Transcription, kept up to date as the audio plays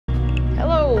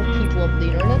of the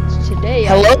internet. Today,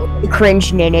 Hello,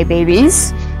 cringe nene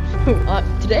babies.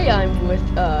 Today I'm with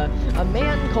a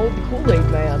man called the Kool-Aid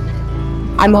Man.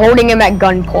 I'm holding him at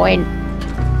gunpoint.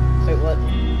 Wait, what?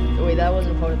 Wait, that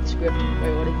wasn't part of the script.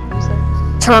 Wait, what did you say?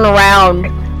 Turn around.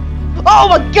 Oh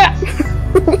my god!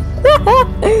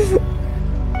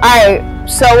 Alright,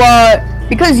 so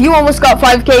because you almost got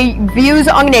 5K views,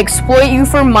 I'm gonna exploit you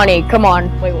for money. Come on.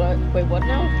 Wait, what? Wait, what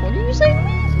now? What did you say to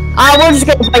me? We'll just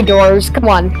get my doors. Come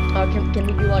on. Can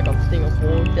we do like a thing of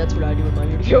horror? That's what I do in my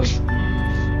videos.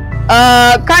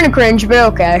 Kind of cringe,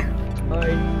 but okay.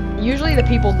 Usually the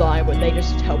people die, but they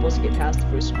just help us get past the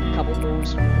first couple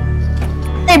doors.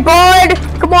 Hey, bud!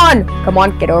 Come on! Come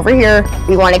on, get over here.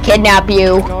 We want to kidnap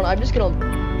you. No, I'm just gonna...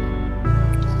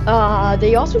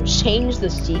 they also changed the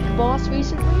Seek boss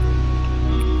recently.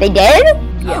 They did?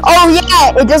 Yes. Oh,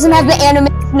 yeah! It doesn't have the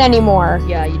animation anymore.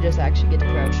 Yeah, you just actually get to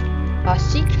crouch.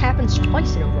 Seek happens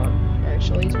twice in a run,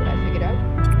 actually, is what I figured out.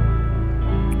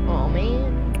 Oh,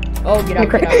 man. Oh, get out,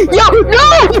 get out. Yo, no!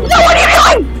 No, what are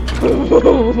you doing?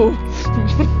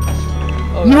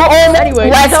 You almost anyway,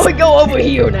 left... now we go over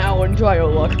here now and try our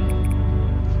luck.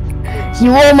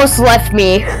 You almost left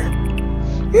me.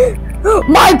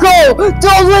 Michael!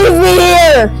 Don't leave me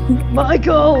here!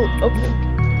 Michael! Oh.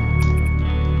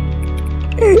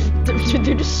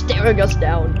 They're just staring us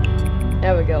down.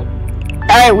 There we go.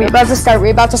 Alright, we're about to start.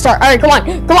 Alright, come on,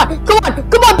 people! Come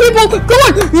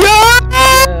on! Yeah!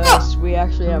 Yes, we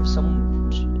actually have some...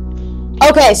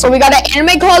 Okay, so we got an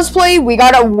anime cosplay, we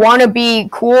got a wannabe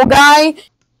cool guy,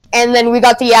 and then we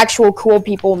got the actual cool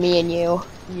people, me and you.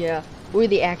 Yeah, we're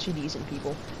the actually decent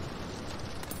people.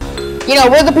 You know,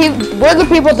 we're the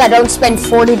people that don't spend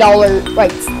 $40,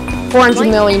 like, $400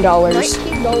 million. $19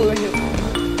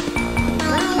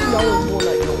 more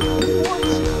like what?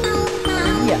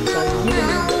 Yes, I'm giving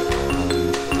you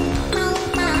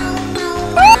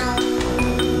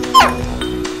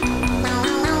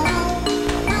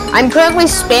I'm currently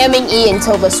spamming E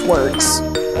until this works.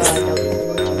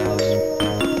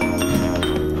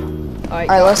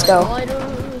 Alright, let's go.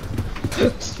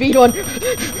 Speed one.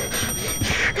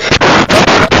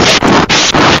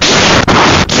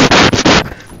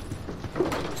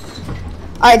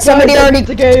 Alright, somebody already...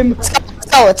 the game.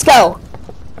 Let's go.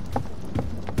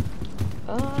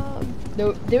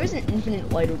 There is an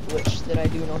infinite lighter glitch that I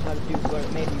do know how to do, but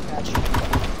it may be patched.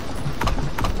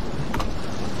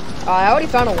 I already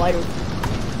found a lighter.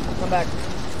 Come back.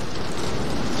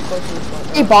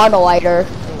 He bought a lighter.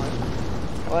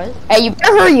 What? Hey, you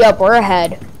better hurry up. We're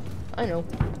ahead. I know.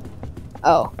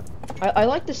 Oh. I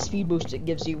like the speed boost it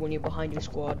gives you when you're behind your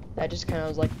squad. That just kind of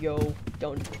was like, yo,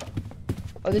 don't.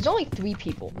 Oh, there's only 3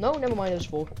 people. No, never mind, there's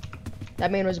 4.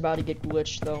 That man was about to get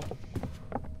glitched, though.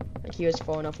 Like, he was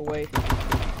far enough away.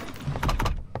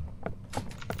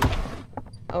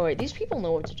 Oh, wait, these people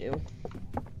know what to do.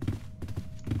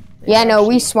 Yeah, no,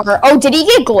 we smart. Oh, did he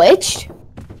get glitched?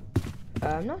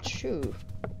 I'm not sure.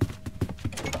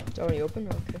 It's already open?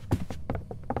 Okay.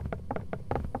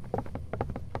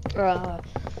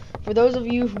 For those of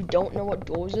you who don't know what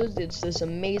Doors is, it's this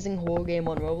amazing horror game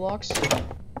on Roblox.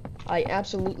 I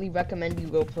absolutely recommend you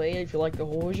go play it if you like the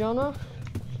horror genre.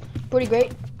 Pretty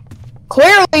great.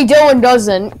 Clearly Dylan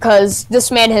doesn't, because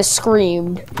this man has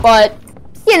screamed. But,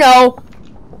 you know,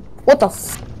 what the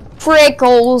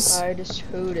frickles? I just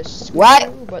heard a scream,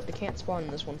 what? But they can't spawn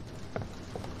in this one.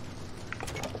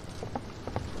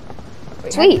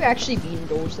 Wait, Sweet. have you actually beaten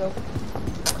Doors, though?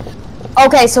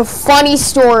 Okay, so funny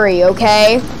story,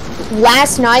 okay?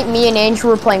 Last night, me and Andrew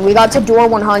were playing. We got to door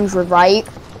 100, right?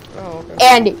 Oh, okay.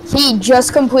 And he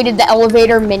just completed the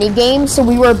elevator minigame, so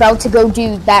we were about to go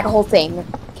do that whole thing,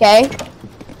 okay?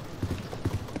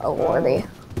 Oh, lordy.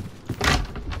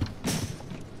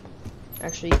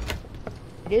 Actually,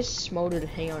 it is smarter to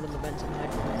hang out in the vents and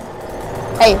hide.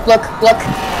 Hey, look.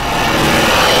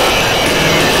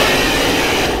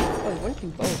 Oh, you went through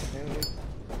both, apparently.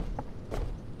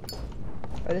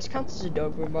 Oh, this counts as a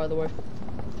dog room, by the way.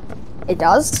 It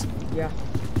does? Yeah.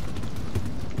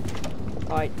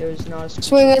 Alright, there's not a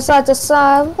Swinging side to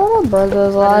side, little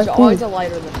brothers like. There's always a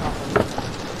lighter in the top one.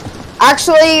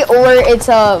 Actually, or it's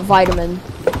a vitamin.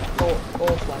 Or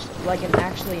a flashlight. Like an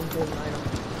actually important item.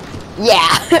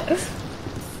 Yeah.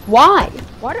 Why?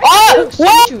 Why do I keep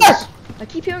hearing screechers? I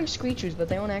keep hearing screechers, but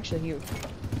they don't actually hear.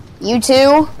 You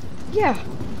too? Yeah.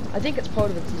 I think it's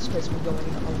part of it just because we're going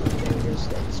into unknown areas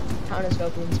that's count as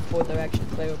weapons before they're actually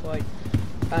clarified.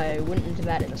 I went into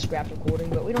that in a scrap recording,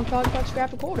 but we don't talk about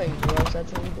scrap recordings, or else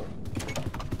that's illegal.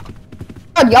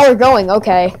 God, y'all are going,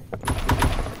 okay.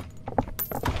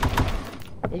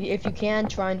 If you can,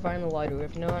 try and find the lighter.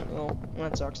 If not, well,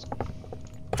 that sucks.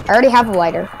 I already have a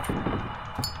lighter.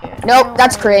 Yeah, Nope,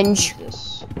 that's cringe.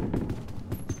 This.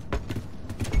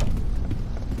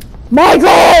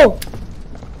 Michael!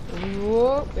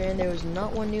 Whoa, and there was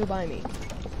not one nearby me.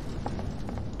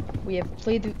 We have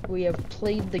played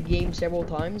the game several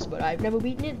times, but I've never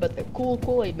beaten it. But the cool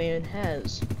Kool-Aid man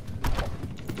has.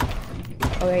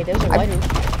 Okay, there's a lighter.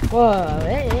 Whoa!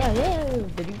 Hey.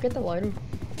 Did you get the lighter?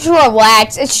 Just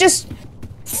relax. It's just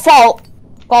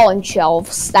falling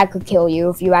shelves that could kill you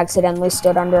if you accidentally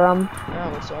stood under them.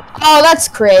 Oh, it sucked. Oh, that's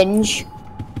cringe.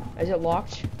 Is it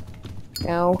locked?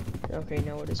 No. Okay,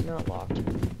 no, it is not locked.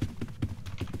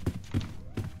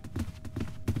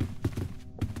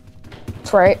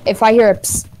 That's right. If I hear a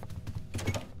psst.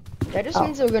 That just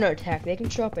means they're gonna attack. They can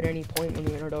show up at any point when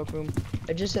we're in our dark room.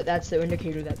 It just that's the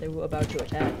indicator that they were about to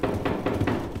attack.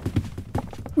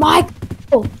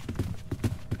 Michael!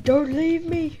 Don't leave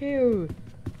me here!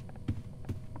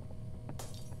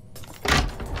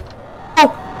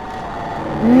 Oh.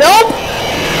 Nope!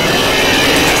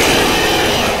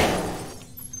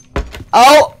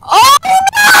 Oh! Oh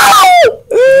no!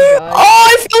 Oh,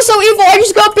 I feel so evil! I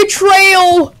just got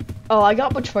betrayal! Oh, I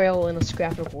got betrayal in a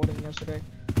scrap recording yesterday.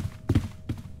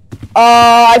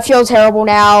 I feel terrible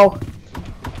now.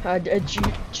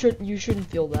 You shouldn't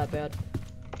feel that bad.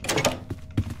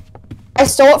 I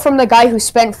stole it from the guy who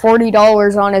spent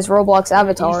 $40 on his Roblox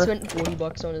avatar. He spent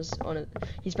 $40 on his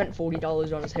he spent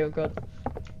 $40 on his haircut.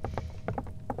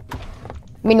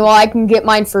 Meanwhile, I can get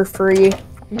mine for free.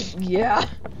 Yeah.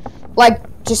 Like,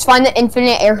 just find the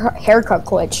infinite haircut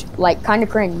glitch. Like, kind of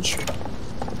cringe.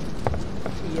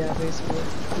 Yeah, basically.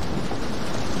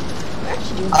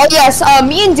 Oh yes,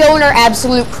 me and Dylan are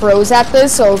absolute pros at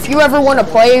this, so if you ever want to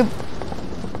play...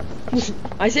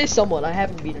 I say somewhat, I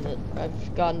haven't beaten it.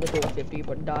 I've gotten to door 50,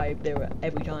 but die there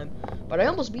every time. But I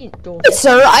almost beat door 50.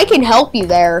 Sir, I can help you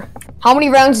there. How many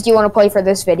rounds do you want to play for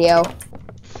this video?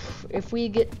 If we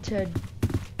get to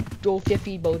door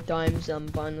 50 both times, I'm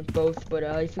fine with both. But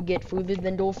if we get further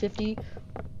than door 50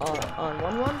 on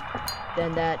one run,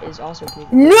 then that is also pretty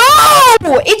good.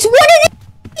 No! It's one of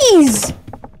these!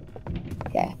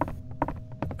 Okay.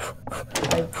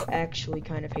 I actually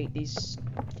kind of hate these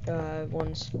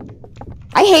ones.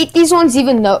 I hate these ones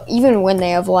even when they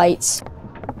have lights.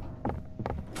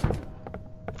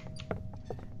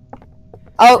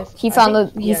 Oh, he found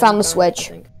the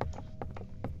switch.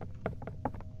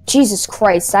 Jesus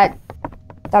Christ, that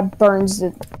burns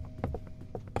the...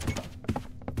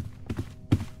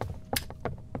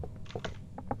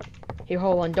 Here,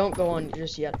 hold on, don't go on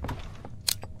just yet.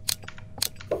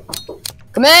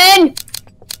 Come in!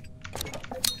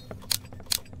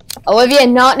 Olivia,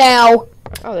 not now.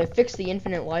 Oh, they fixed the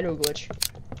infinite lighter glitch.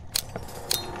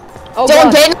 Oh,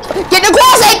 Don't get in the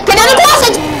closet! Get in the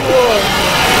closet!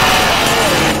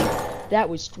 That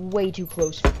was way too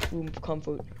close for room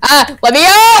comfort. Ah, let me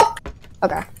out!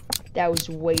 Okay. That was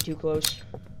way too close.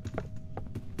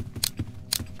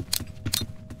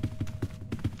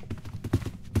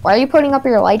 Why are you putting up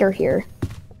your lighter here?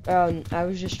 I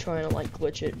was just trying to like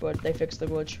glitch it, but they fixed the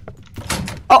glitch.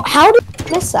 Oh, how did I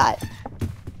miss that?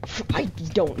 I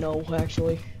don't know,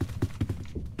 actually.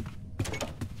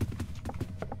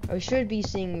 I should be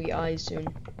seeing the eyes soon.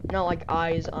 Not like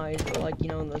eyes, but like, you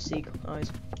know, the Seek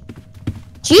eyes.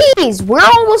 Jeez, we're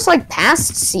almost like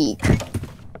past Seek.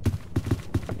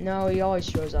 No, he always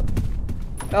shows up.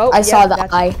 Oh, I saw the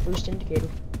that's eye. The first indicator.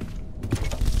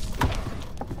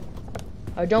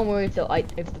 Oh, don't worry if the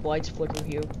lights flicker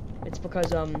here. It's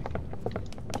because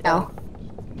No.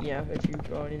 Yeah, if you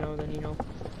already know, then you know.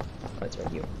 Lights right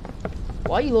here.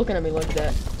 Why are you looking at me like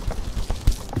that?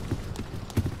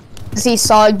 Because he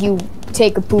saw you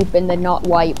take a poop and then not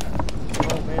wipe.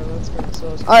 Oh man, that's kinda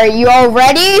sus. Alright, you all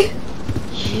ready?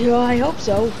 Yeah, I hope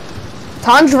so.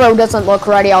 Tanjiro doesn't look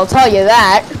ready, I'll tell you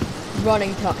that.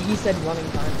 Running time. He said running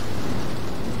time.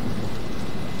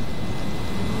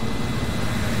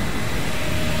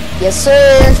 Yes,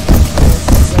 sir.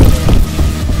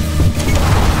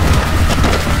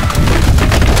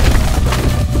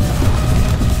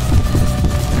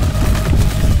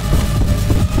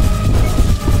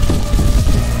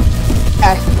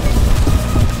 Okay.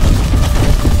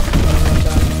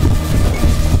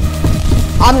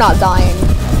 I'm not dying.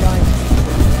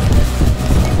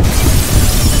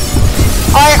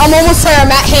 Alright, I'm almost there.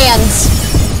 I'm at hands.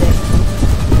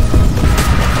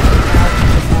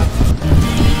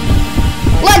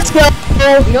 Let's go!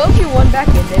 You know, if you run back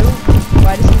in there,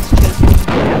 why does he chase you?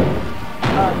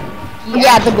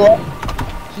 Yeah, the goal.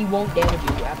 He won't damage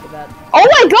you after that. Oh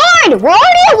my god! We're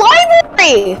already at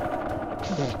library!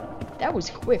 That was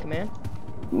quick, man.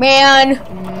 Man.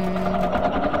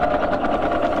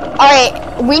 Alright,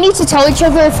 we need to tell each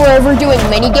other if we're ever doing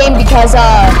minigame because,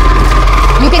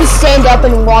 you can stand up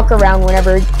and walk around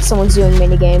whenever someone's doing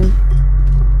minigame.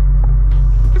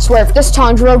 Swear, if this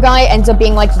Tanjiro guy ends up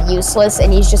being, like, useless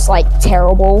and he's just, like,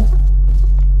 terrible.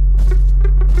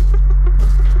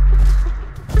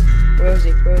 Where is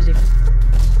he? Where is he?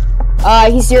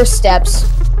 He's near steps.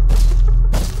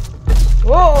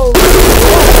 Whoa!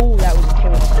 Whoa! That was a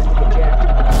terrible time to get jacked.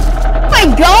 Oh my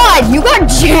god, you got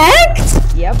jacked?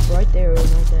 Yep, right there,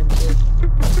 right then, too.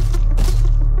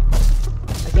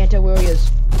 I can't tell where he is.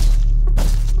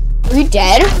 Are you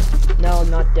dead? No, I'm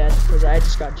not dead, because I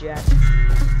just got jacked.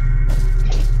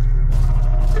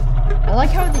 I like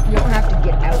how you don't have to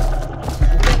get out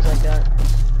and things like that.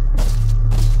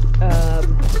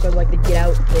 Because like the get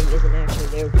out thing isn't actually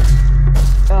there.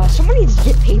 Someone needs to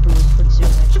get paper pretty soon,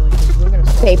 actually. 'Cause we're gonna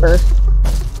start Paper.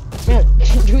 this. Man,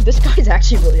 dude, this guy's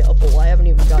actually really helpful. I haven't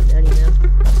even gotten any, man.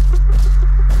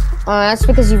 That's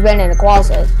because you've been in a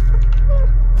closet.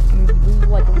 We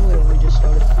like literally just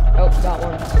started. Oh, got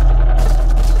one.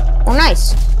 Oh,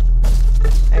 nice.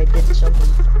 I did something.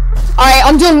 Alright,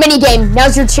 I'm doing minigame.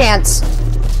 Now's your chance.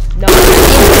 No,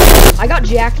 I got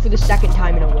jacked for the second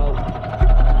time in a row.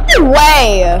 No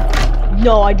way.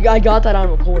 No, I got that on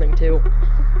recording too.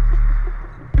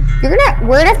 We're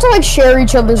gonna have to like share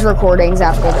each other's recordings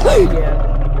after this.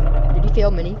 Yeah. Did you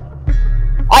fail mini?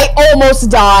 I almost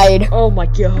died. Oh my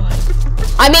god.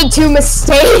 I made 2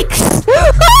 mistakes.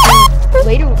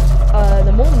 Later,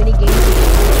 the more mini games.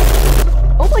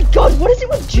 Oh my god, what is it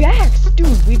with jacks?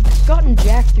 Dude, we've gotten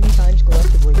jacked 3 times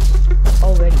collectively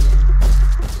already, man.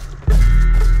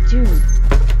 Dude,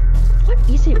 what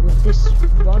is it with this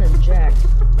run and jack?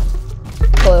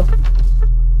 Clue.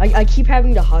 I keep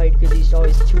having to hide because he's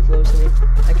always too close to me.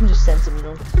 I can just sense him, you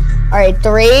know. Alright,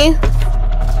 3,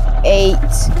 8,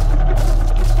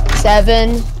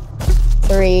 7,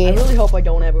 3. I really hope I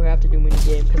don't ever have to do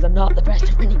minigame because I'm not the best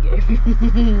at minigame.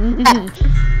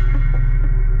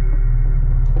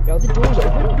 Yo, the door's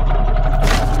open?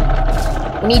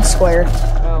 We need square.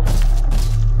 Oh.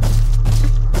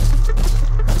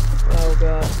 Oh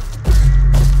god.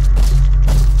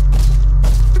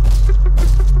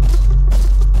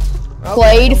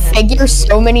 Played figure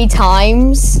so many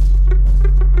times.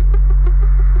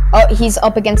 Oh, he's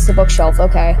up against the bookshelf.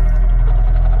 Okay.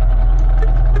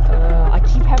 I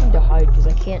keep having to hide because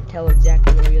I can't tell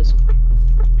exactly where he is.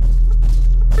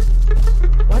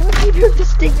 Why do I keep hearing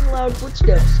distinct and loud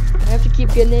footsteps? I have to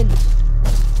keep getting in.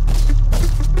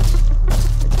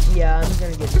 Yeah, I'm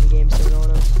gonna get in the game soon on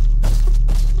him.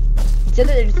 He said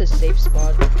that it's a safe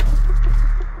spot.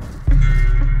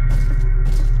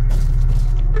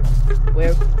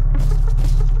 Where?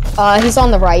 He's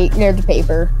on the right, near the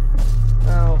paper.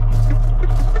 Oh.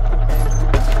 Okay.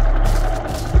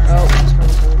 Oh, he's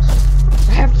running towards.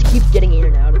 I have to keep getting in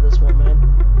and out of this one, man.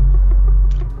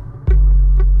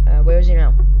 Where is he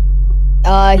now?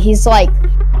 He's like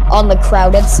on the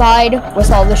crowded side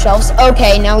with all the shelves.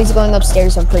 Okay, now he's going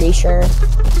upstairs, I'm pretty sure. So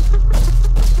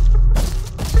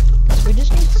we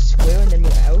just need square and then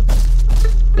we're out?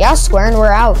 Yeah, square and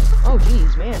we're out. Oh,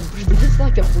 jeez, man. This is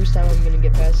like the first time I'm gonna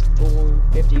get past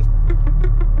 450.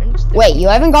 Wait, you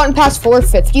haven't gotten past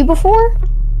 450 before?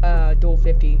 Door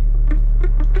 50.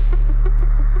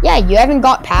 Yeah, you haven't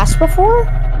got past before?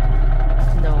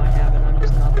 No, I haven't. I'm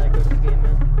just not that good at the game,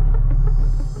 man.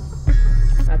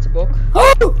 That's a book.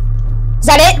 Is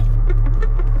that it?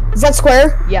 Is that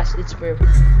square? Yes, it's square.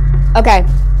 Okay.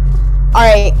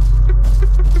 Alright.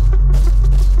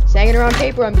 He's hanging around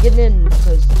paper. I'm getting in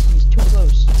because he's too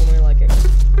close for my liking.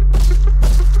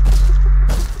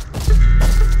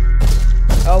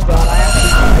 Oh god, I have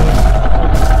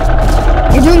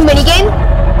to. You're doing minigame?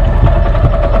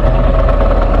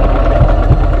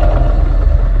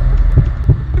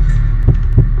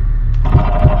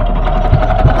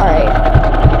 Alright.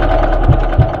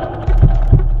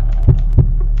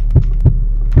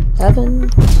 7.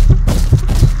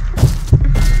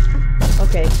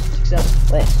 Okay, success.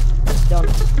 Wait. Done.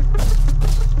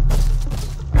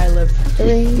 I live.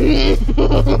 3.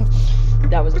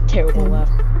 That was a terrible laugh.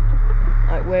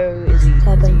 Alright, where is he?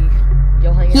 7.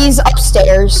 You'll hang out? He's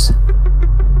upstairs.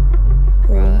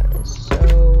 3.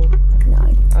 So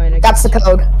 9. alright, That's the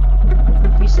code.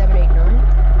 3789.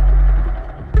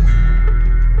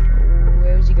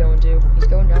 Where is he going to? He's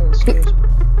going down the stairs.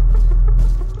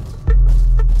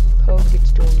 Code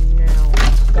gets to him now.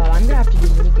 God, I'm gonna have to do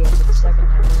minigames for the second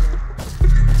time, aren't I?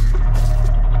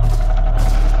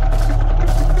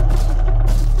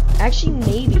 Actually,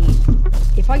 maybe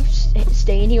if I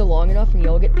stay in here long enough and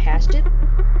y'all get past it.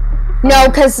 No,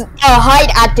 because hide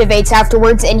activates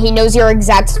afterwards, and he knows your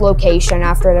exact location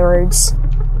afterwards.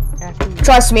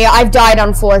 Trust me, I've died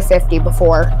on floor 50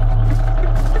 before.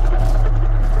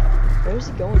 Where is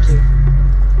he going to?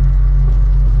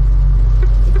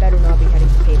 He better not be heading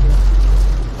to paper.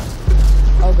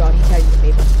 Oh god, he's heading to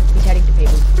paper. He's heading to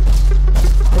paper.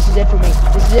 This is it for me.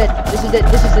 This is it. This is it.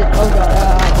 This is it. Oh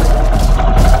god.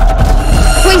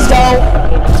 Please don't.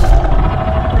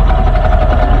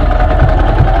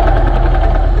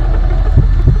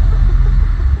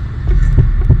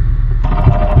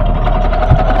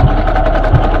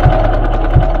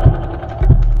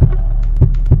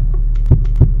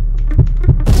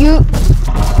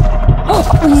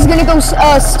 He's gonna go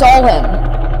stall him.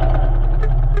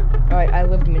 Alright, I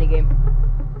lived a minigame.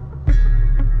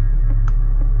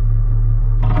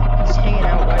 He's hanging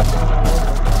out right now.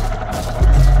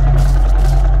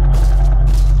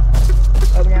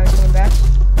 Oh, now he's coming back.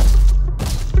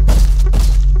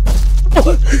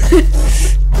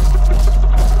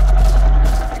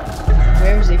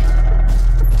 Where is he?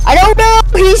 I don't know.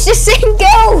 He's just saying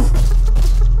go.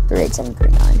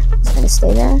 38739. He's gonna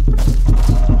stay there.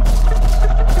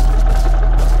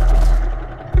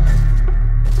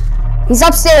 He's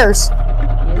upstairs. He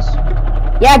is?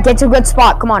 Yeah, get to a good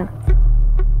spot. Come on.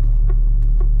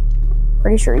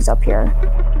 Pretty sure he's up here.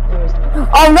 No, he's not.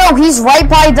 Oh no, he's right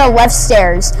by the left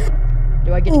stairs.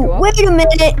 Do I get to go up? Wait a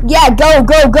minute. Yeah, go.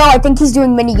 I think he's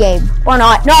doing minigame. Or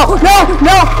not. No.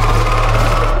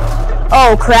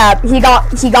 Oh crap. He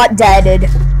got deaded.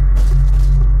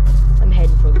 I'm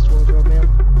heading for this wardrobe, man.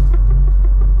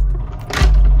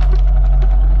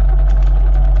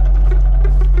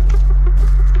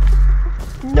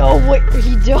 No, wait,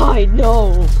 he died,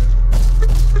 no!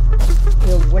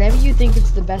 Yo, whenever you think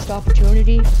it's the best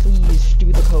opportunity, please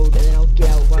do the code, and then I'll get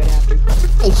out right after.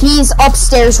 He's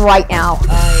upstairs right now.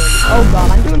 Oh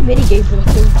god, I'm doing minigame for the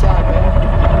 3rd time,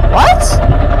 man. What?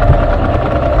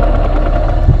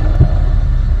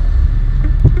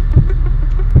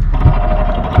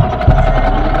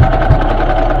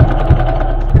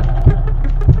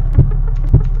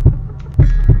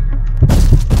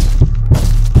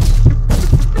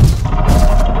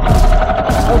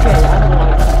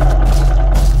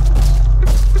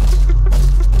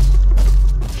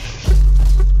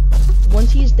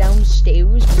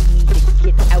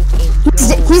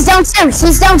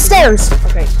 He's downstairs.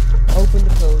 Okay, open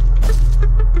the code.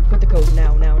 Put the code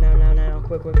now.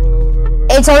 Quick.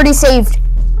 It's already saved.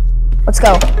 Let's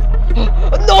go.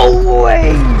 No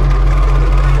way!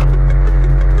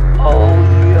 Oh,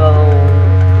 yo.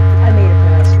 I made it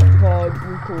past. God,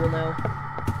 we're cool now.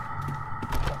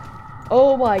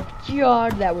 Oh my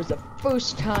god, that was the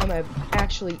first time I've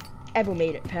actually ever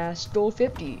made it past door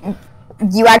 50.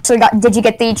 You actually did you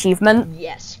get the achievement?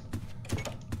 Yes.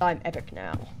 I'm epic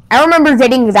now. I remember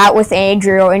getting that with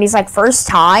Andrew, and he's like, first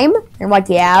time? And I'm like,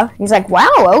 yeah. He's like, wow,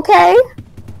 okay.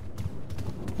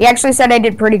 He actually said I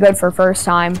did pretty good for first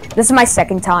time. This is my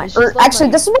 2nd time. Or like actually,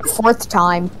 this is my 4th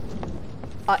time.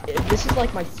 This is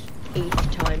like my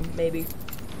 8th time, maybe.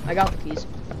 I got the keys.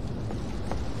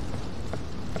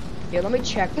 Here, let me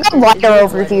check. I got lighter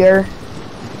over here.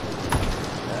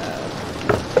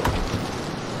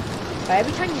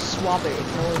 Every time you swap it, it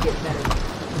can only get better.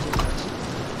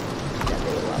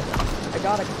 I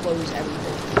gotta close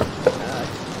everything.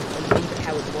 And leave it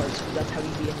how it was, because that's how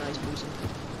you be a nice person.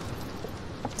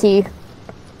 Key.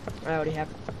 I already have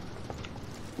it.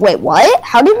 Wait, what?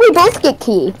 How did we both get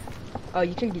key? Oh,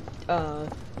 you can get, Oh,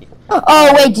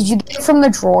 wait, did you get it from the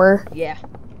drawer? Yeah.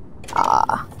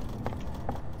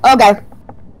 Okay.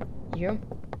 You hear him?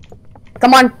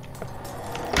 Come on. In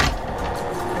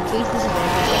case this is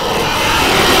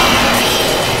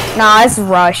Nah, it's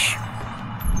Rush.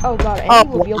 Oh god, and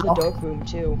he revealed the dark room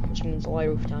too, which means light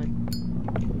roof time.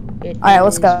 Alright,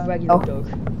 let's go. Regular dark.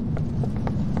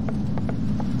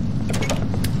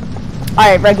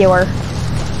 Alright, regular.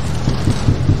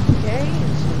 Okay,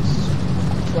 this is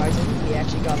surprising. We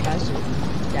actually got past it.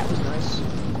 That was nice.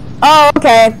 Oh,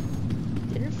 okay.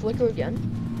 Did it flicker again?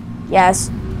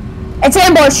 Yes. It's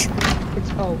ambush!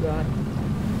 It's, oh god.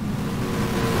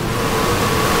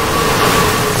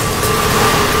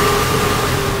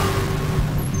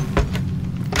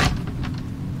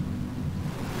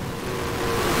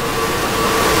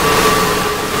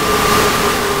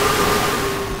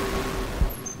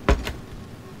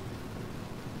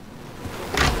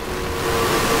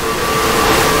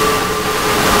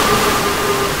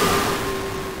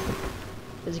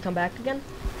 Does he come back again?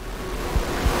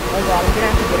 Oh god, I'm gonna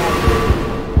have to get out of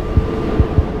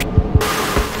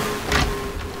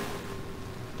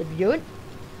here. Did we do it?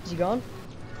 Is he gone?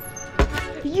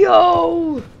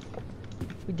 Yo!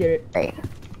 We did it. Great.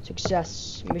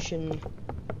 Success. Mission.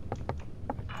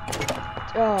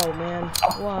 Oh man,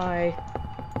 why?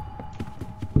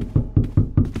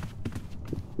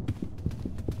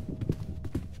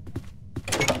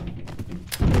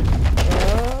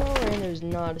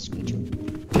 how to squeeze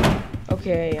them.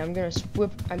 Okay, I'm gonna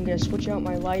switch out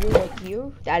my lighter like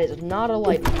you. That is not a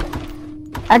lighter.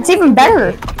 That's even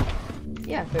better.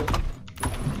 Yeah, fair.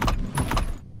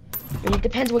 I mean, it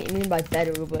depends what you mean by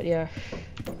better, but yeah.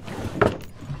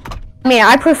 I mean,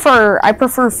 I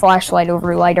prefer flashlight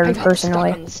over lighter personally.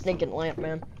 Stuck on the stinking lamp,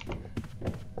 man.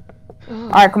 All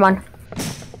right, come on.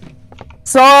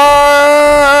 So.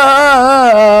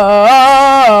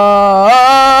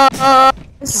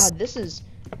 God, this is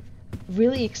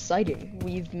really exciting.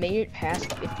 We've made it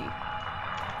past 50.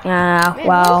 Yeah, Man,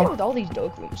 well. what is it with all these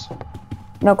dark rooms?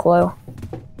 No clue.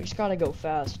 We just gotta go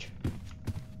fast.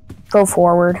 Go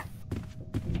forward.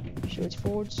 Sure it's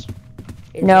forwards?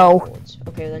 No. Forwards.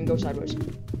 Okay, then go sideways.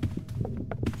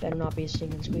 Better not be a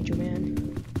stinking squeaker,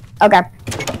 man. Okay.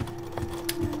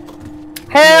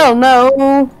 Hell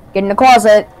no! Get in the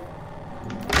closet.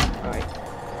 Alright.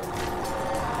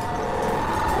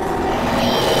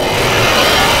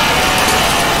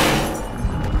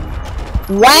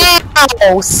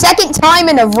 Wow! Second time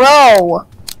in a row!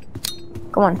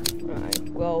 Come on. Alright,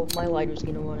 well, my lighter's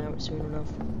gonna run out soon enough.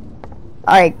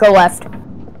 Alright, go left.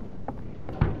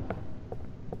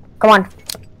 Come on.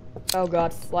 Oh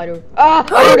god, lighter. Ah!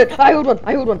 I heard it! I heard one!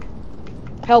 I heard one!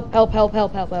 Help, help, help,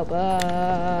 help, help, help. You!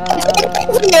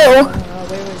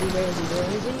 Where is he? Where is he? Where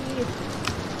is he?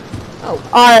 Oh.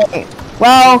 Alright,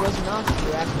 well. It was not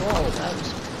here after all. That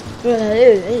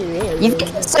was... You think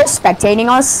he's still spectating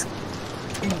us?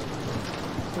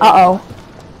 Uh-oh.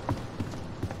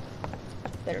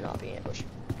 Better not be ambush.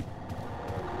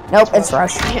 Nope, it's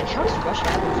Rush. Man, how does Rush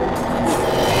happen?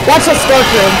 Watch the stork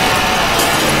room.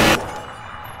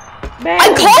 Man! I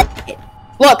caught it!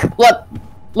 Look, look.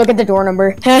 Look at the door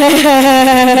number.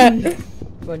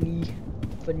 Funny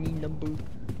number.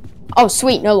 Oh,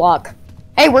 sweet, no lock.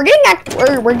 Hey, we're getting that.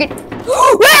 We're getting.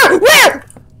 Where?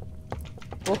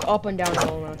 Look up and down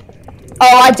all around.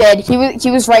 Oh, I did. He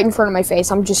was right in front of my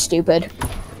face. I'm just stupid.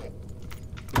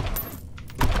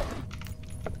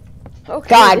 Okay,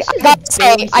 God, this is I gotta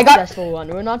say, a successful one.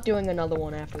 We're not doing another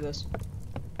one after this.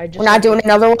 We're not doing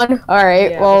another one?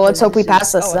 Alright, Yeah, well, let's hope we is-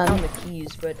 pass this I then. found the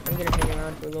keys, but I'm gonna hang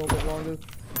around for a little bit longer.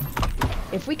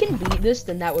 If we can beat this,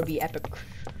 then that would be epic.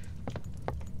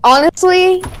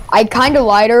 Honestly, I kind of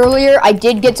lied earlier. I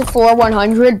did get to floor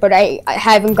 100, but I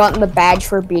haven't gotten the badge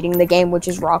for beating the game, which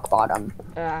is rock bottom.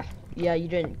 Yeah, you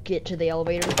didn't get to the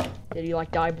elevator. Did you,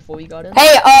 like, die before you got in?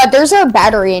 Hey, there's a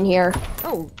battery in here.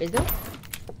 Oh, is there?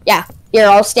 Yeah. Here,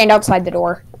 I'll stand outside the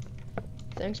door.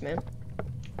 Thanks, man.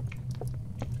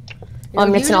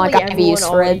 It's not like I have use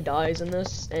for already it. dies in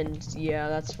this, and yeah,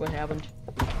 that's what happened.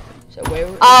 So where?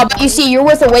 But you see, you're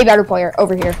with a way better player.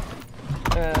 Over here.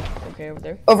 Okay, over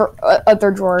there. Over,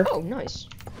 third drawer. Oh, nice.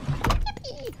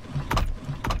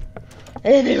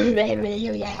 Here,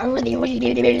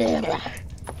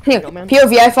 No, man.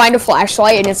 POV, I find a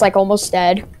flashlight and it's like almost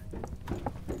dead.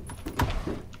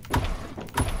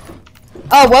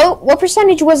 Oh, well, what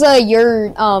percentage was your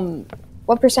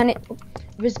what percentage?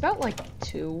 It was about like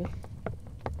 2.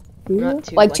 Not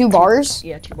 2. Like 2 bars?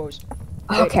 Yeah, 2 bars.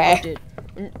 Okay.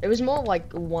 It was more like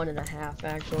 1.5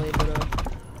 actually, but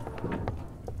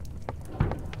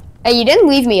Hey, you didn't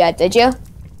leave me yet, did you?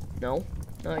 no,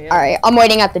 not yet. All right, I'm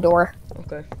waiting at the door.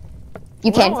 Okay.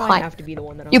 You can't I find. have to be the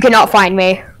one that. You cannot find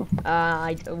me.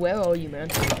 Where are you, man?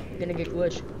 I'm gonna get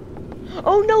glitched.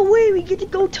 Oh no way! We get to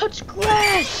go touch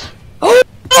grass. Oh,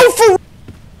 I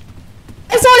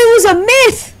thought it was a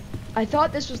myth. I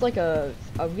thought this was like a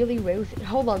really rare thing.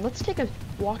 Hold on, let's take a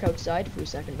walk outside for a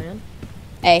second, man.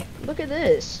 Hey. Look at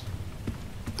this.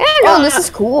 Yeah, no, this is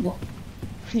cool.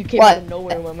 You came What? out of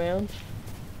nowhere, my man.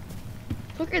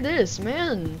 Look at this,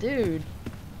 man, dude.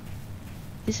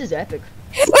 This is epic.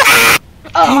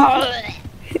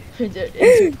 It's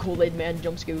a Kool-Aid man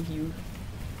jump scare with you.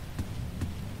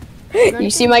 You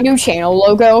see my new channel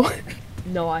logo?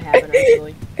 No, I haven't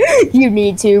actually. You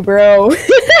need to, bro.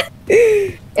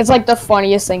 It's like the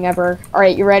funniest thing ever.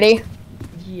 Alright, you ready?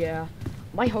 Yeah.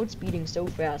 My heart's beating so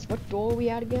fast. What door are we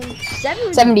at again?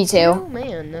 72. 72.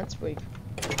 Man, that's weak.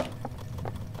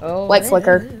 Oh, Light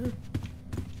flicker. man.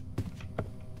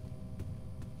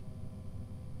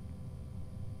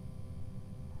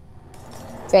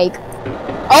 Fake.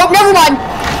 Oh, never mind.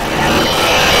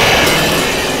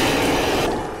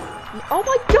 Oh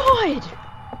my god!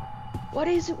 What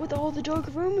is it with all the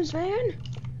dark rooms, man?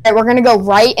 Alright, we're gonna go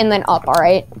right and then up,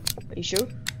 alright? Are you sure?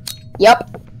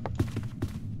 Yep.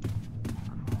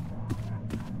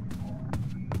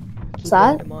 Keep that?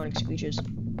 hearing demonic screeches.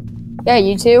 Yeah,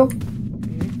 you too.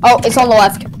 Oh, it's on the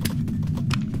left.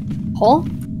 Huh?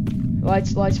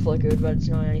 Lights flickered, but it's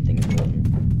not anything important.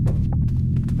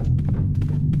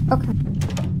 Okay.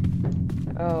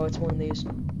 Oh, it's one of these.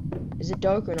 Is it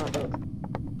dark or not dark?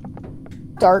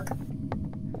 Dark.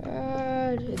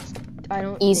 I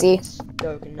don't Easy. think it's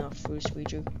dark enough for a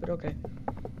squeegee, but okay.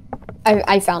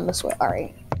 I found this way.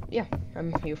 Alright. Yeah,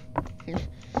 I'm here.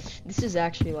 This is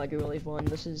actually like really fun.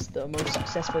 This is the most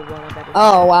successful run I've ever.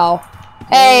 Oh wow.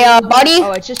 Hey, buddy.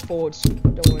 Oh, it's just forwards.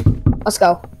 Don't worry. Let's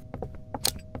go.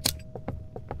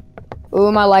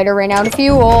 Ooh, my lighter ran out of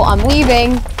fuel. I'm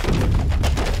leaving.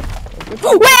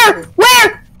 Where?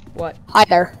 Where? What? Hi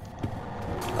there.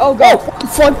 Oh, go.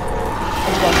 Fuck.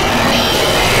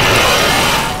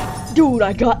 Dude,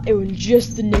 I got there in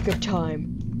just the nick of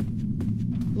time.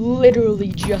 Literally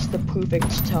just the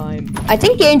perfect time. I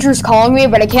think Andrew's calling me,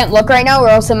 but I can't look right now or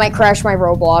else it might crash my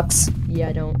Roblox. Yeah,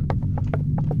 I don't.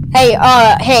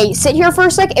 Hey, sit here for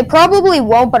a sec. It probably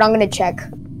won't, but I'm gonna check.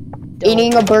 Don't.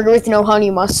 Eating a burger with no honey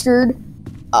mustard.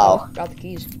 Oh. Got the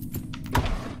keys.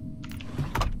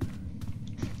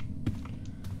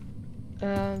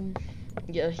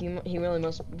 Yeah, he really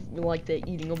must like the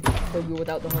eating a burger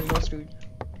without the honey mustard.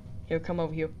 Here, come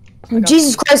over here.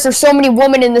 Jesus Christ, there's so many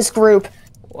women in this group.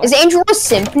 What? Is Andrew a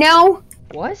simp now?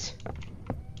 What?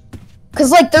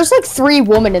 Cause like, there's like 3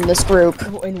 women in this group.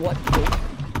 In what group?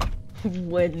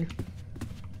 When?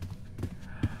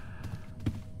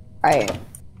 Alright.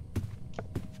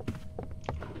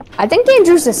 I think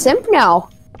Andrew's a simp now.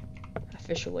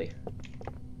 Officially.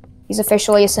 He's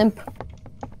officially a simp.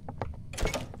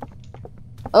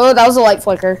 Oh, that was a light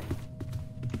flicker.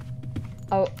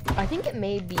 Oh, I think it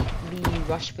may be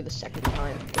rushed for the second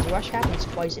time. Because rush happens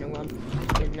twice in a run.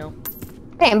 Didn't know.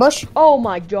 Hey, ambush. Oh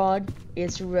my god.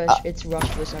 It's rushed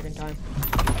for the second time.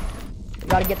 We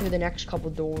gotta get through the next couple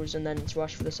doors and then it's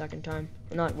rushed for the second time.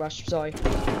 Not rushed, sorry.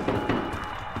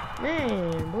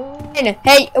 Man, boy.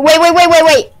 Hey,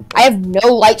 wait. I have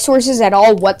no light sources at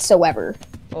all whatsoever.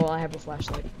 Oh, I have a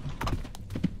flashlight. Do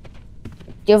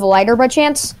you have a lighter by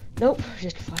chance? Nope,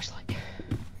 just a flashlight.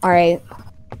 Alright.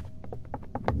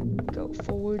 Go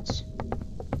forwards.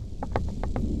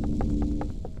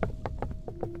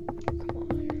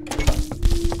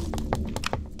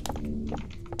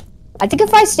 I think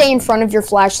if I stay in front of your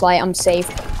flashlight, I'm safe.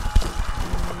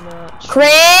 Not sure.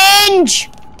 Cringe!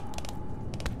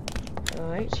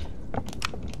 Alright.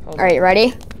 Alright,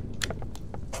 ready?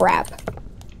 Crap.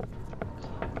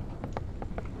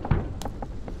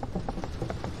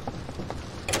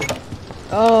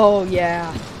 Oh,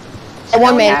 yeah. So Now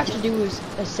one we minute. have to do is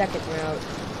a second route.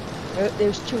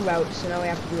 There's 2 routes, so now we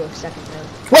have to do a second route.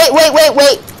 Wait.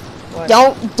 What?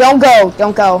 Don't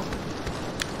go.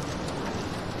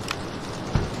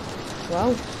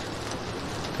 Well,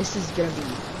 this is gonna be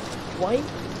quite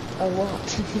a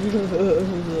lot.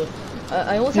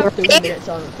 I only have 30 minutes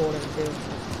on recording too.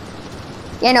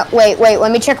 Yeah, no, wait,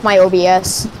 let me check my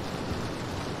OBS.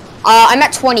 I'm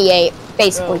at 28,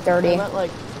 basically 30. I'm at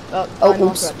like, Oh, I'm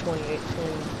oops. also at 28,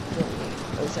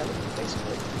 07,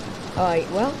 basically. Alright,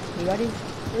 well, you ready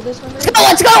for this one?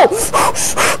 Let's go!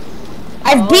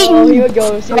 I've beaten. Here it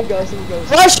goes.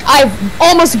 Rush, I've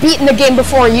almost beaten the game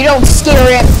before. You don't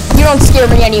scare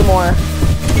me anymore.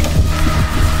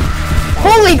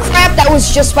 Holy crap, that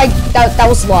was just my, that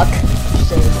was luck.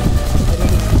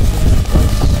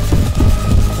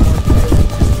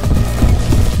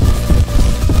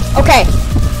 Okay.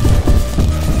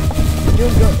 I'm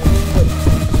doing good.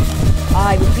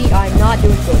 I repeat, I'm not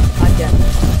doing good. I'm dead.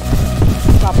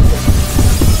 Probably.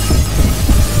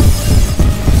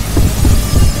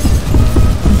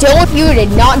 Dylan, you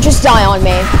did not just die on me.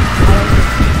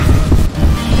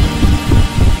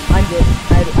 I'm good.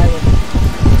 I win.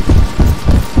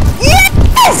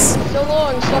 Yes! So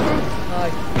long, sucker.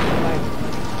 Alright.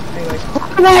 Anyways.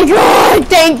 Oh my god,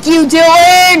 thank you,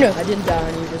 Dylan! I didn't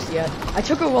die on you just yet. I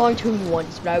took a wrong turn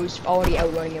once, but I was already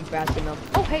outrunning him fast enough.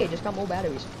 Oh, hey, I just got more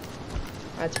batteries.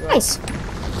 That's right. Nice.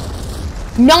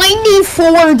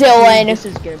 94, Dylan. This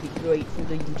is gonna be great for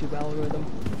the YouTube algorithm.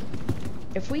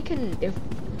 If we can,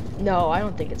 no, I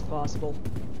don't think it's possible.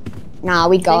 Nah,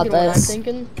 we got Thinking what I'm this.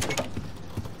 thinking?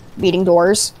 Beating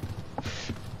doors.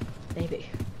 Maybe.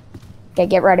 Okay,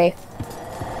 get ready.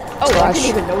 Oh, I Rush. didn't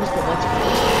even notice the lights.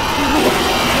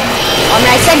 I mean,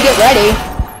 I said get ready.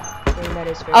 That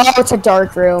is fair. Oh, it's a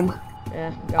dark room.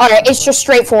 Yeah. Alright, it's just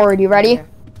straightforward. You ready? Yeah.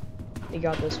 You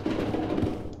got this.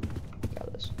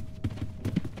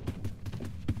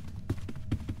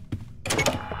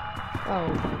 Oh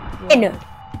my In. god.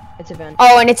 It's a vent.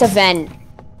 Oh, and it's a vent.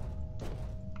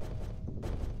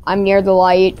 I'm near the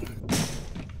light.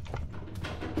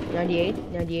 98.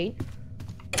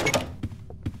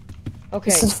 Okay,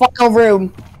 This is final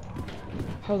room.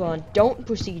 hold on. Don't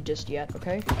proceed just yet,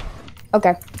 okay?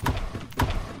 Okay.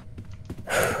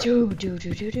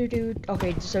 Dude.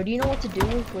 Okay, so do you know what to do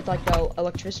with like the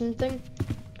electrician thing?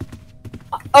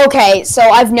 Okay, so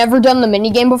I've never done the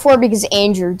minigame before because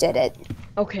Andrew did it.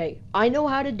 Okay, I know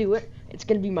how to do it. It's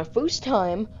gonna be my first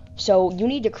time, so you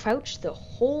need to crouch the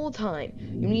whole time.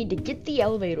 You need to get the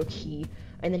elevator key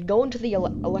and then go into the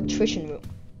electrician room.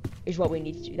 Is what we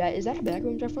need to do. Is that a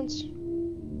Backrooms reference?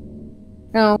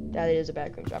 No. That is a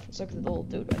Backrooms reference. Look at the little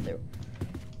dude right there.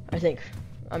 I think.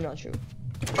 I'm not sure.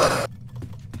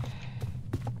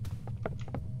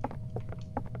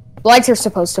 Lights are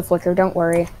supposed to flicker, don't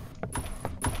worry.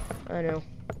 I know.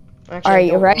 Actually,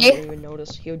 Alright, you ready? I didn't even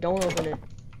notice. Here, don't open it.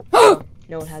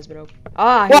 No, it has been opened.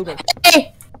 Ah, who'd one?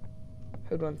 Hey!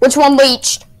 Who'd one? Which one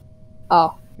leached?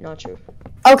 Oh. Not true.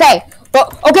 Okay,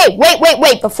 but okay,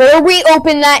 wait. Before we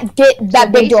open that, get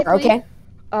that big door, okay?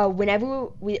 Whenever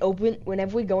we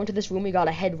go into this room, we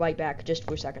gotta head right back just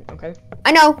for a second, okay?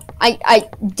 I know.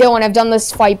 Dylan, I've done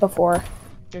this fight before.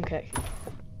 Okay.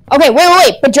 Okay,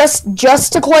 wait, but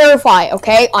just to clarify,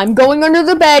 okay? I'm going under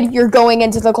the bed, you're going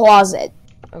into the closet.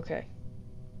 Okay.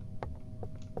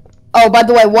 Oh, by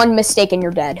the way, one mistake and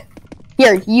you're dead.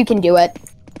 Here, you can do it.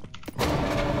 Oh,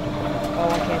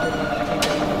 I can't do that.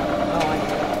 Oh, I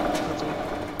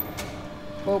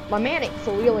can't. Well, my man ain't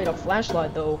for real ain't a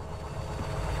flashlight, though.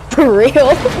 For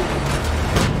real?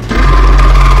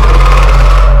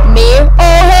 Me?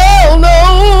 Oh, hell no!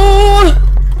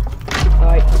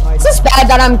 Alright. Is this bad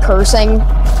that I'm cursing?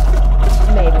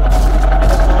 Maybe.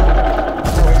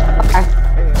 Okay.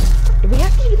 Do we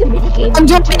have to do the minigame? I'm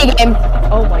doing minigame.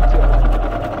 Oh my god.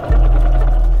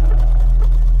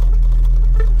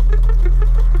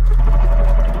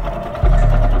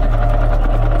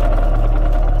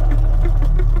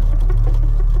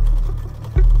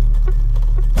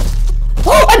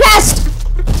 Oh, I passed!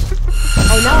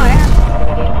 Oh, now I have to do the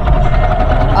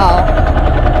minigame. Oh.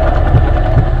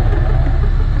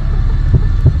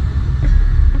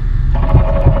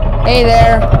 Hey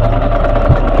there.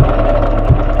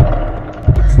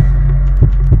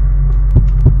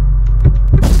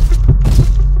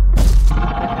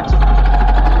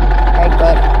 Okay,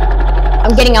 good.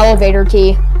 I'm getting elevator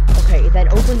key. Okay, then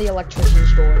open the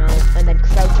electrician's door now, and then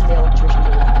crouch in the electrician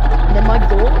door. And then my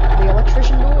goal, the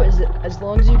electrician door, is that as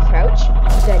long as you crouch,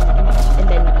 then he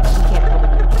can't come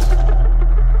in.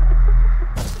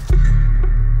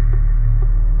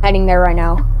 Heading there right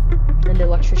now. In the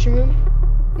electrician room?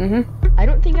 Mm-hmm. I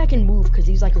don't think I can move because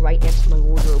he's like right next to my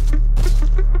wardrobe.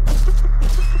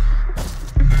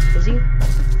 Is he?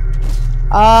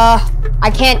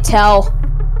 I can't tell.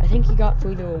 I think he got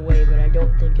further away, but I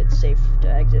don't think it's safe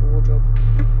to exit wardrobe.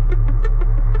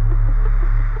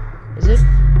 Is it?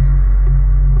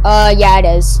 Yeah, it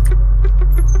is.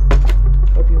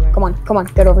 Hope you're right. Come on,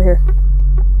 get over here.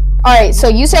 Alright, so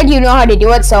you said you know how to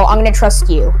do it, so I'm gonna trust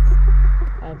you.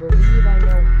 I believe I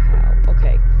know how.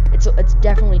 Okay. It's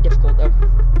definitely difficult though.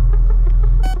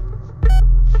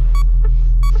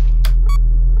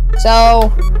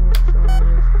 So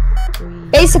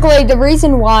basically the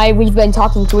reason why we've been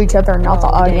talking to each other and not the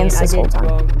audience this whole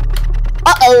time.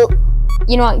 Uh-oh.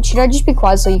 You know what, should I just be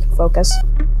quiet so you can focus?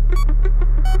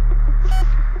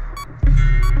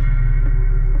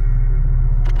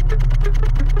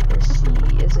 Let's see,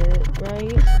 is it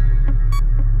right?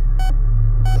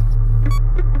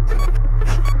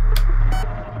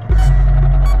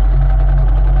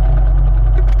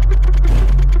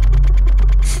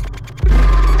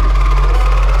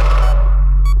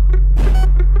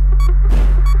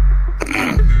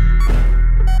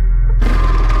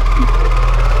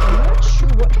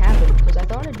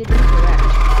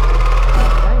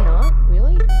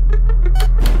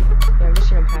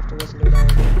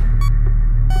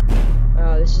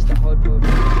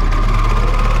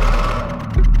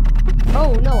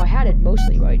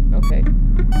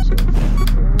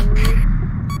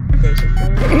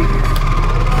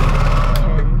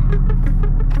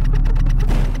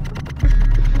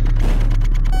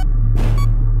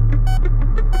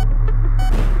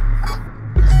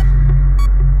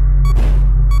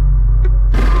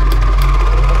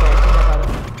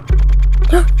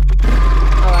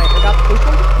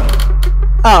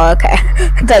 Oh, okay.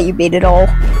 I thought you beat it all.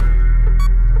 3,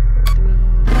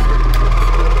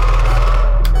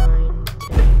 9,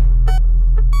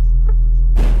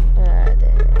 10.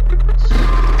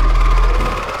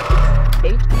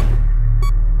 8.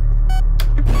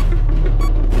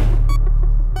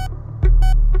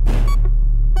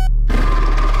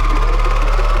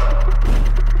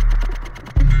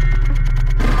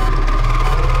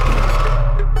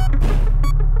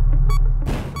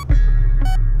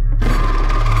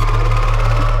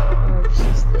 This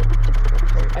is the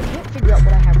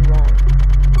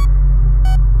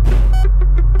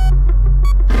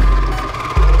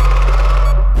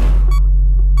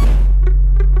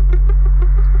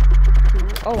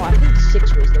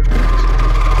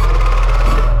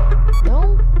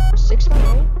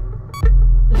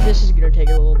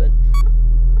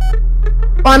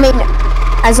I mean,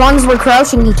 as long as we're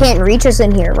crouching, he can't reach us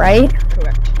in here, right?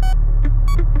 Correct.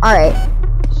 Alright.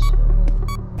 So,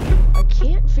 I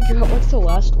can't figure out what's the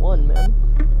last one, man.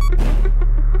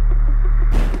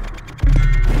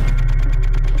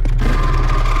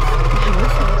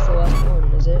 What's the last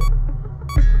one, is it?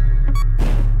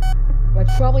 I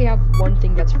probably have one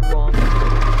thing that's wrong. I'm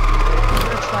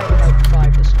gonna try it without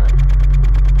 5 this time.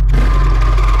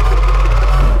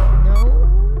 No?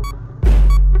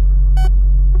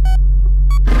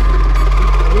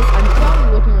 I'm probably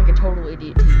looking like a total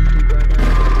idiot to YouTube right now.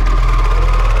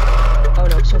 Oh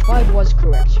no, so 5 was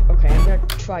correct. Okay, I'm gonna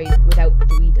try it without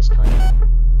 3 this time.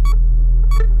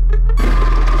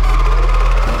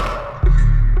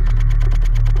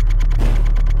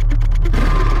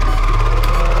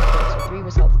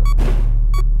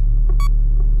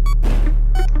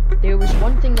 There was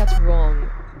one thing that's wrong.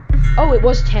 Oh, it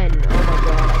was 10. Oh my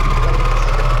god.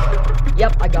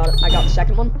 Yep, I got it. I got the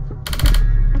second one.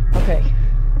 Okay.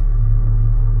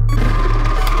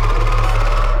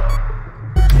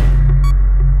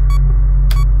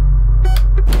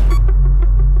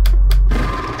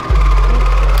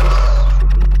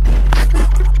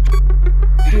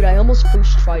 Dude, I almost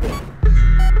first tried it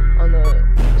on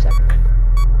the second one.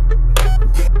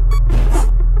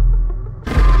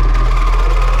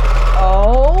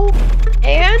 Oh,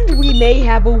 and we may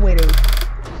have a winner.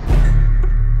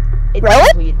 It's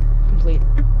Really? Complete.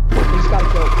 We just gotta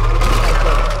go.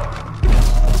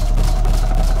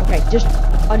 Okay, just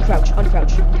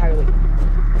uncrouch entirely.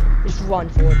 Just run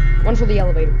for it. Run for the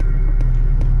elevator.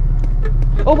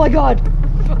 Oh my god!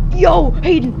 Yo,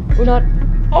 Hayden! We're not.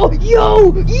 Oh,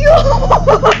 yo! Yo! Yo!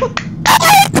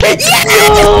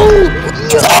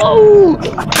 Oh!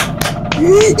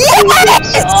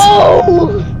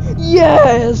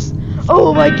 Yes!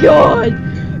 Oh my god!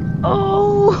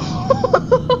 Oh!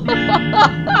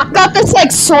 Got this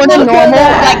like sort of Look normal. at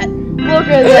that! Look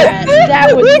at that!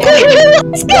 That was epic!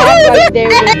 That right there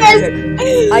was epic.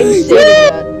 I stated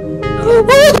that.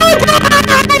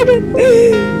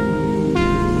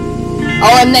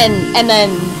 Oh, and then.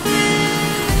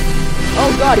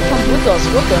 Oh god, he comes with us.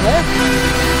 What the heck?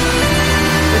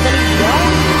 But then he's down?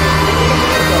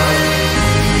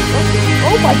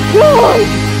 Oh my god!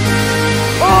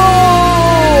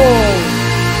 Oh!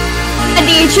 And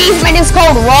the achievement is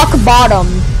called Rock Bottom.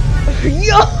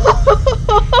 Yo!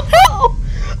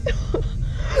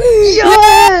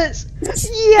 Yes!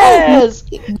 Yes!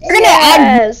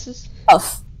 Yes!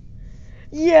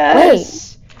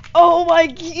 Yes! Oh my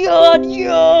god,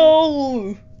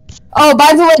 yo! Oh,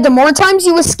 by the way, the more times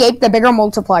you escape, the bigger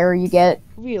multiplier you get.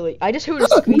 Really? I just heard a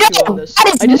screecher on this.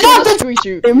 That is I just not heard a the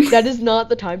screecher. time. That is not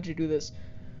the time to do this.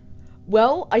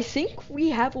 Well, I think we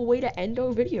have a way to end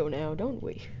our video now, don't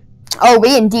we? Oh,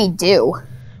 we indeed do.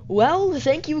 Well,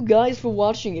 thank you guys for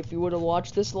watching. If you would have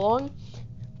watched this long,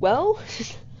 well,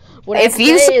 what I have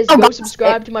to say is go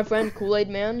subscribe to my friend Kool-Aid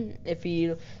Man. If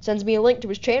he sends me a link to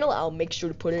his channel, I'll make sure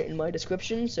to put it in my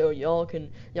description so y'all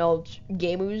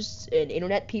gamers and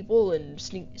internet people and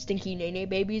stinky nene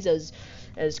babies, as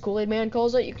Kool-Aid Man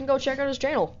calls it, you can go check out his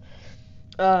channel.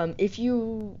 I'm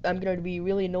gonna be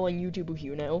really annoying YouTuber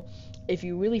here now. If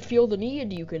you really feel the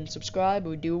need, you can subscribe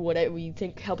or do whatever you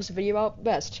think helps the video out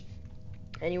best.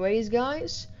 Anyways,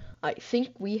 guys, I think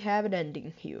we have an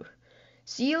ending here.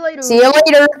 See you later. See you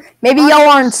later. Maybe y'all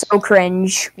aren't so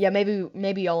cringe. Yeah,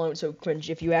 maybe y'all aren't so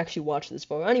cringe if you actually watch this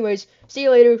far. Anyways, see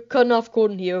you later. Cutting off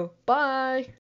recording here. Bye.